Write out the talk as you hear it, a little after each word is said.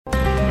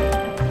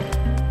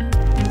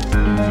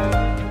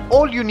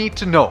all you need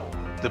to know,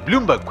 the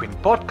Bloomberg Quint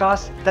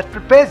podcast that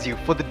prepares you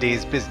for the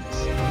day's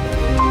business.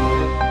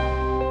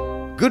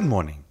 Good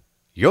morning.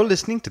 You're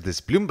listening to this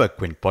Bloomberg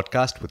Quint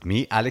podcast with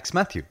me, Alex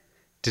Matthew.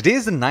 Today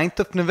is the 9th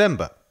of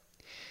November.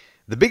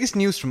 The biggest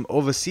news from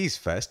overseas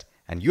first,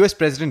 and US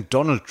President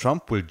Donald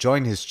Trump will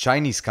join his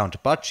Chinese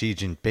counterpart Xi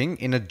Jinping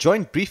in a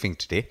joint briefing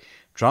today.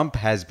 Trump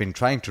has been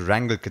trying to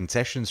wrangle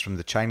concessions from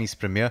the Chinese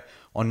premier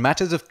on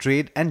matters of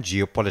trade and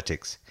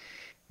geopolitics.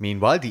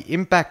 Meanwhile, the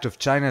impact of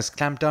China's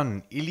clampdown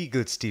on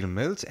illegal steel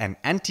mills and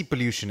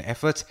anti-pollution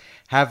efforts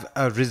have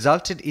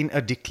resulted in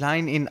a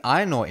decline in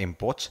iron ore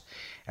imports.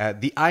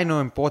 The iron ore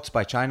imports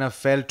by China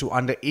fell to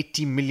under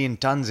 80 million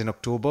tons in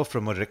October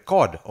from a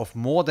record of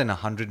more than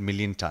 100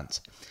 million tons.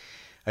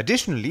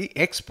 Additionally,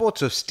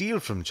 exports of steel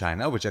from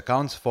China, which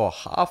accounts for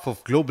half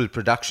of global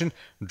production,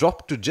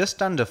 dropped to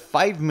just under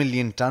 5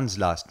 million tons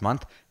last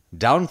month,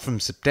 down from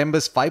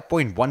September's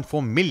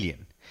 5.14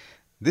 million.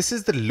 This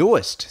is the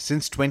lowest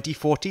since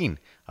 2014,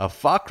 a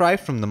far cry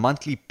from the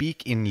monthly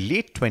peak in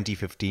late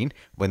 2015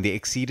 when they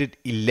exceeded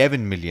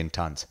 11 million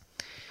tons.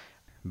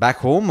 Back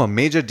home, a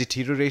major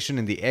deterioration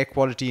in the air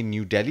quality in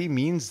New Delhi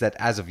means that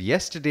as of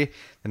yesterday,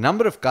 the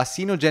number of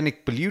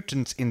carcinogenic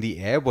pollutants in the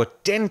air were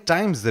 10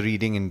 times the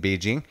reading in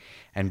Beijing,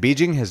 and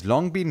Beijing has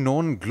long been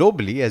known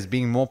globally as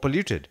being more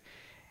polluted.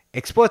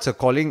 Experts are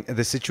calling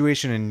the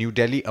situation in New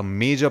Delhi a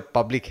major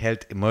public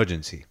health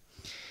emergency.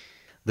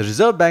 The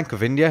Reserve Bank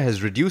of India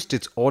has reduced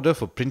its order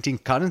for printing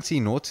currency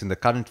notes in the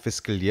current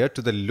fiscal year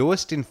to the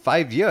lowest in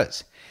 5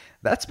 years.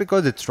 That's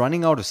because it's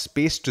running out of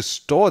space to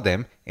store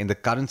them in the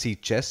currency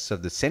chests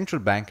of the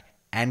central bank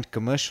and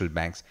commercial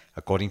banks,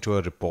 according to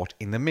a report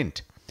in the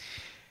Mint.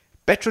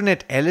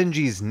 Petronet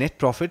LNG's net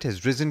profit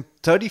has risen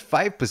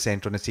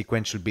 35% on a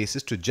sequential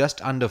basis to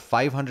just under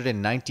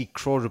 590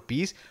 crore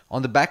rupees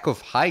on the back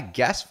of high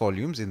gas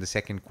volumes in the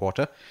second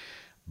quarter.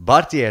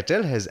 Bharti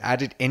Airtel has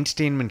added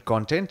entertainment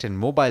content and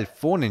mobile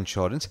phone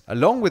insurance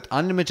along with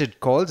unlimited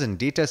calls and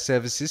data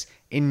services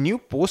in new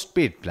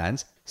postpaid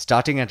plans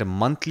starting at a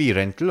monthly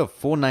rental of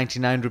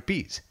 499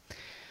 rupees.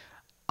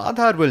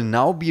 Aadhaar will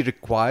now be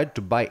required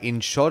to buy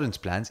insurance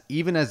plans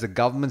even as the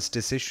government's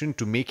decision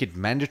to make it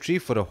mandatory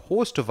for a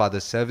host of other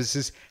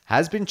services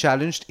has been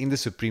challenged in the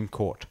Supreme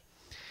Court.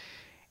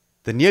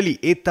 The nearly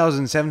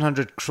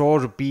 8,700 crore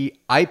rupee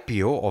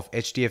IPO of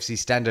HDFC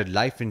Standard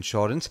Life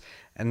Insurance,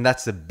 and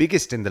that's the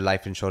biggest in the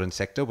life insurance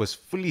sector, was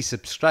fully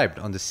subscribed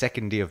on the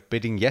second day of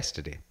bidding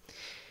yesterday.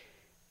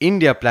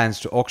 India plans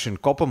to auction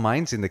copper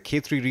mines in the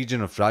Khetri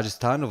region of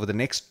Rajasthan over the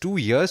next 2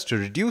 years to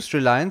reduce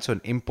reliance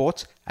on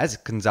imports as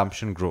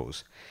consumption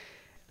grows.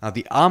 Now,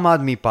 the Aam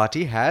Aadmi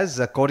Party has,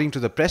 according to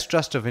the Press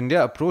Trust of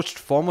India, approached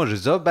former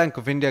Reserve Bank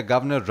of India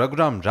Governor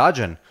Raghuram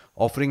Rajan,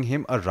 offering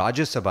him a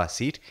Rajya Sabha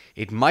seat.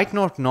 It might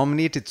not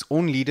nominate its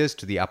own leaders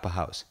to the upper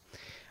house.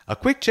 A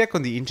quick check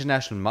on the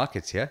international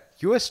markets here.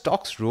 US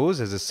stocks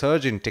rose as a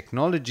surge in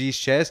technology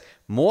shares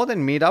more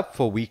than made up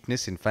for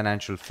weakness in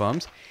financial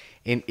firms.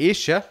 In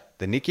Asia,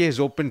 the Nikkei has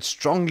opened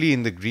strongly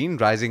in the green,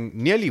 rising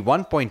nearly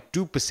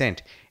 1.2%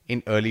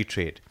 in early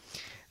trade.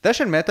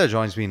 Darshan Mehta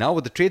joins me now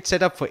with the trade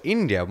setup for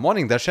India.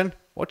 Morning, Darshan.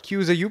 What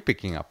cues are you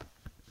picking up?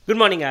 Good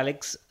morning,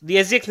 Alex. The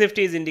SGX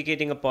Nifty is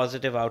indicating a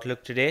positive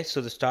outlook today,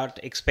 so the start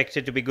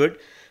expected to be good.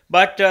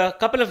 But a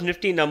couple of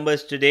nifty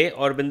numbers today.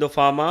 Aurobindo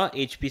Pharma,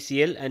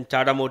 HPCL and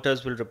Tata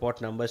Motors will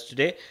report numbers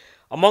today.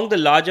 Among the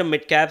larger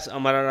mid-caps,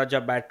 Amara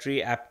Raja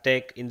Battery,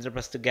 Aptech,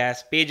 Indraprastha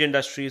Gas, Page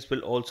Industries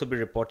will also be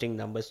reporting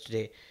numbers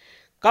today.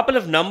 Couple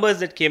of numbers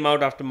that came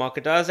out after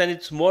market hours, and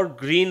it's more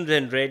green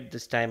than red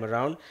this time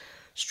around.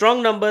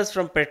 Strong numbers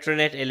from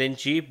Petronet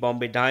LNG,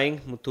 Bombay Dyeing,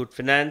 Muthoot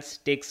Finance,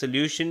 Take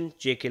Solution,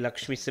 JK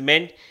Lakshmi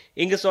Cement,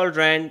 Ingersoll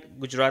Rand,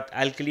 Gujarat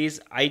Alkalis,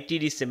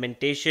 ITD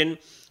Cementation,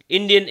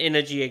 Indian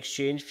Energy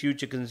Exchange,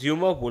 Future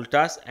Consumer,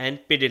 Voltas and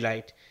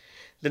Pidilite.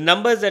 The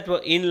numbers that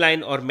were in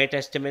line or met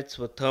estimates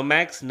were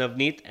Thermax,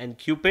 Navneet and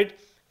Cupid.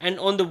 And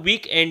on the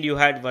weekend, you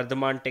had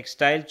Vardhaman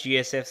Textile,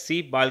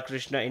 GSFC,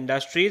 Balkrishna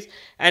Industries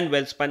and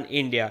Welspun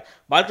India.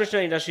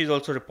 Balkrishna Industries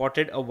also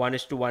reported a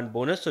 1:1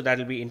 bonus, so that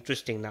will be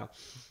interesting now.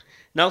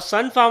 Now,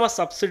 Sun Pharma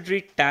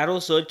subsidiary Taro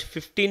surged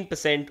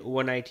 15%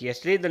 overnight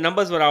yesterday. The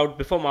numbers were out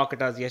before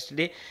market hours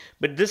yesterday,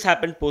 but this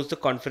happened post the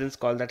conference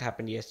call that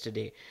happened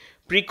yesterday.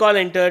 Precall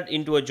entered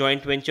into a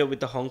joint venture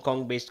with a Hong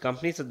Kong-based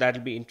company, so that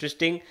will be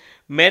interesting.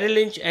 Merrill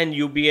Lynch and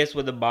UBS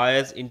were the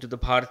buyers into the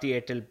Bharti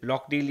Airtel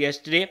block deal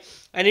yesterday.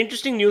 And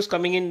interesting news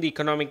coming in the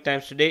Economic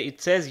Times today. It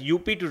says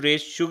UP to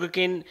raise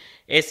sugarcane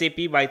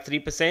SAP by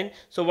 3%.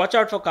 So watch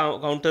out for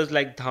counters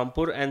like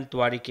Dhampur and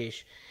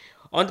Dwarikesh.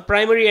 On the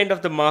primary end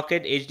of the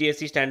market,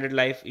 HDFC Standard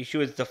Life issue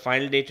is the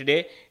final day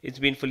today. It's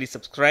been fully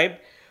subscribed.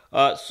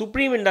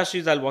 Supreme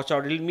Industries, I'll watch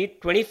out. It'll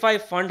meet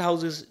 25 fund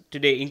houses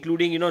today,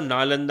 including,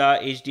 Nalanda,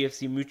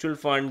 HDFC Mutual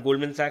Fund,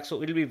 Goldman Sachs.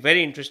 So it'll be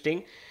very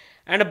interesting.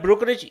 And a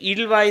brokerage,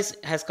 Edelweiss,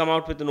 has come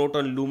out with a note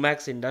on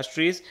Lumax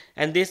Industries,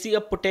 and they see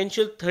a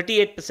potential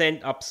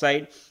 38%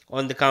 upside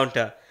on the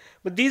counter.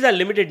 But these are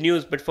limited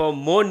news. But for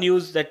more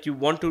news that you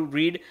want to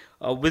read,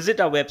 visit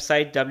our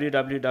website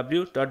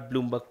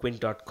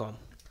www.bloombergquint.com.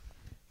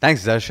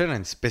 Thanks, Darshan.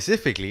 And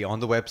specifically on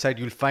the website,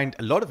 you'll find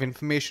a lot of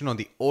information on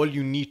the all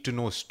you need to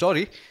know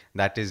story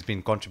that has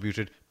been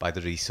contributed by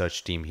the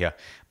research team here.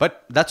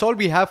 But that's all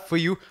we have for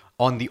you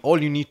on the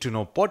All You Need to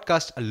Know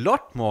podcast. A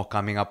lot more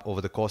coming up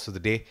over the course of the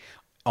day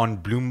on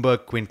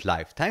Bloomberg Quint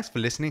Live. Thanks for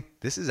listening.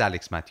 This is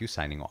Alex Matthews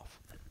signing off.